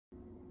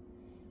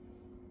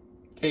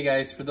Okay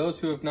guys, for those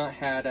who have not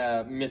had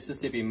a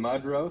Mississippi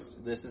mud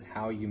roast, this is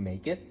how you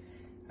make it.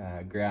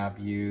 Grab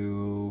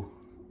your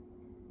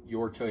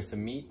choice of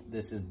meat.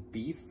 This is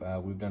beef.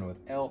 We've done it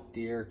with elk,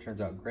 deer, turns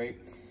out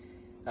great.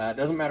 It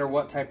doesn't matter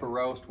what type of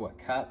roast, what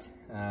cut.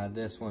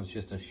 This one's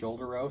just a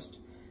shoulder roast.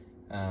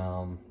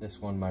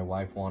 This one my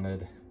wife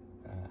wanted,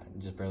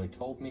 just barely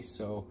told me,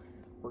 so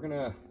we're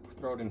gonna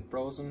throw it in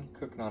frozen,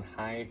 cook it on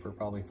high for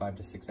probably 5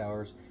 to 6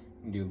 hours.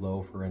 You can do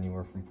low for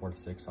anywhere from 4 to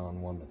 6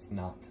 on one that's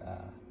not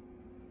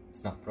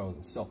it's not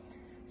frozen. So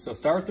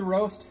start with the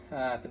roast.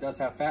 If it does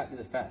have fat, do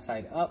the fat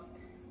side up.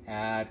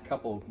 Add a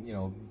couple,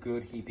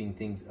 good heaping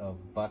things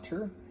of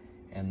butter,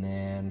 and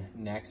then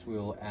next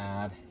we'll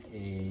add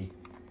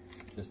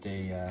just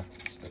a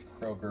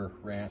Kroger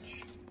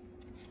ranch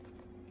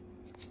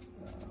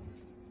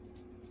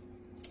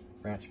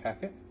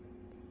packet.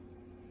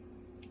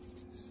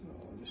 So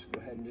just go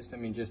ahead and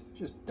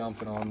just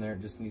dump it on there.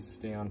 It just needs to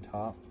stay on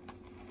top.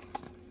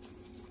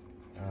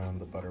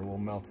 The butter will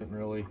melt it and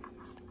really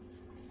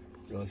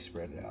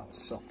spread it out.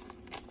 So,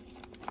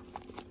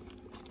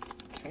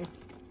 okay.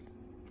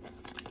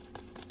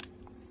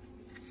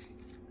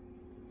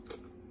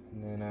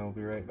 And then I will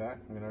be right back.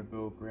 I'm gonna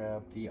go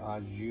grab the au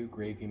jus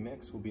gravy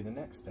mix, will be the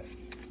next step.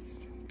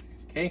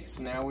 Okay,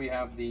 so now we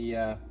have the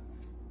au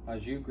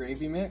jus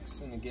gravy mix,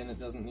 and again, it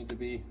doesn't need to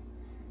be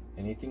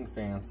anything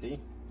fancy.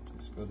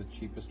 Just go the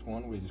cheapest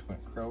one. We just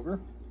went Kroger.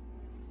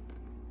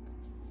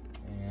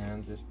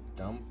 And just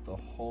dump the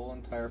whole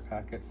entire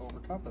packet over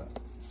top of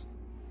that.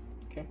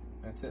 Okay,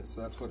 that's it. So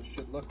that's what it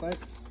should look like.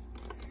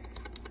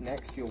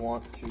 Next, you'll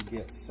want to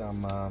get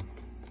some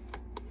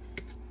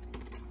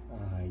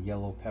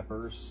yellow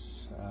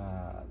peppers,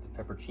 the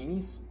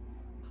pepperoncinis.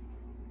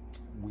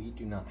 We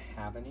do not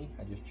have any.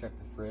 I just checked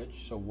the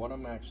fridge. So what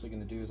I'm actually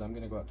going to do is I'm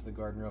going to go out to the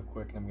garden real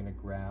quick and I'm going to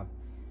grab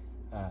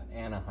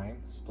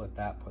Anaheim, split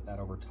that, put that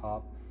over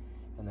top,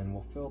 and then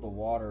we'll fill the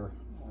water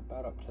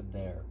about up to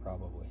there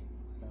probably.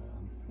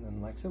 And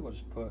then like I said, we'll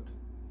just put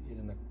it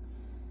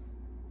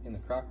in the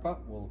crock pot.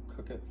 We'll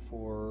cook it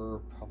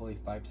for probably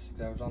 5 to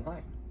 6 hours on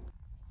high.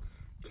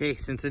 Okay,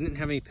 since I didn't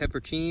have any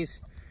pepperoncinis,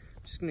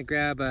 I'm just gonna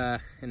grab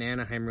an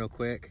Anaheim real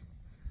quick.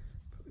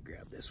 Probably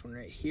grab this one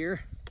right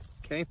here,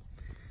 okay?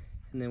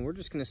 And then we're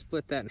just gonna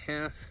split that in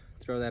half,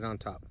 throw that on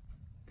top.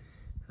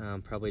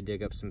 Probably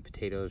dig up some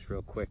potatoes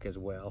real quick as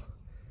well.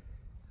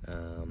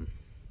 And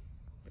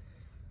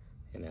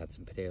add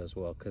some potatoes as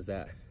well, because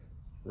that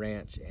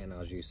ranch and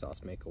au jus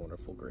sauce make a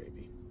wonderful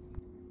gravy.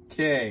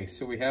 Okay,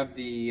 so we have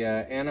the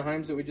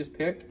Anaheims that we just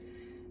picked,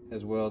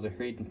 as well as I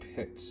hurried and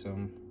picked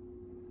some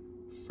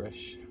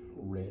fresh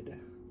red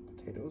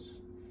potatoes.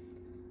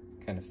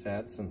 Kind of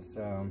sad since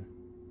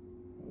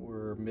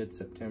we're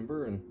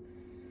mid-September and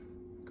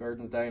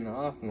garden's dying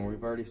off and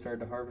we've already started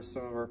to harvest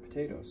some of our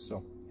potatoes.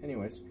 So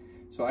anyways,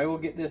 so I will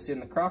get this in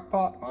the crock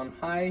pot on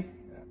high,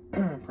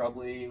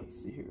 probably, let's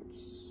see here,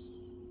 it's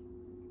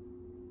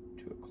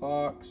 2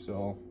 o'clock,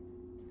 so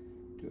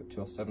do it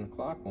till 7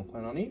 o'clock. We'll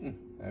plan on eating.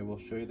 I will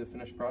show you the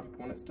finished product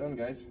when it's done,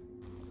 guys.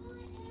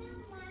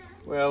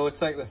 Well, it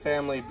looks like the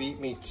family beat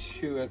me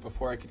to it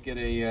before I could get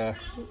a,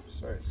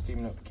 sorry, it's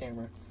steaming up the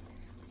camera,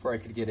 before I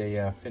could get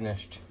a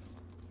finished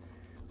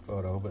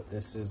photo, but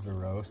this is the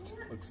roast.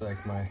 Looks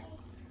like my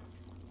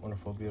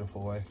wonderful,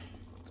 beautiful wife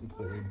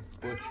completely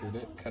butchered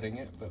it, cutting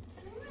it, but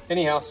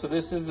anyhow, so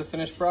this is the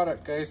finished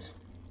product, guys.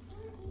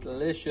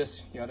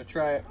 Delicious, you gotta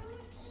try it.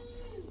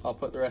 I'll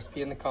put the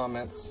recipe in the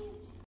comments.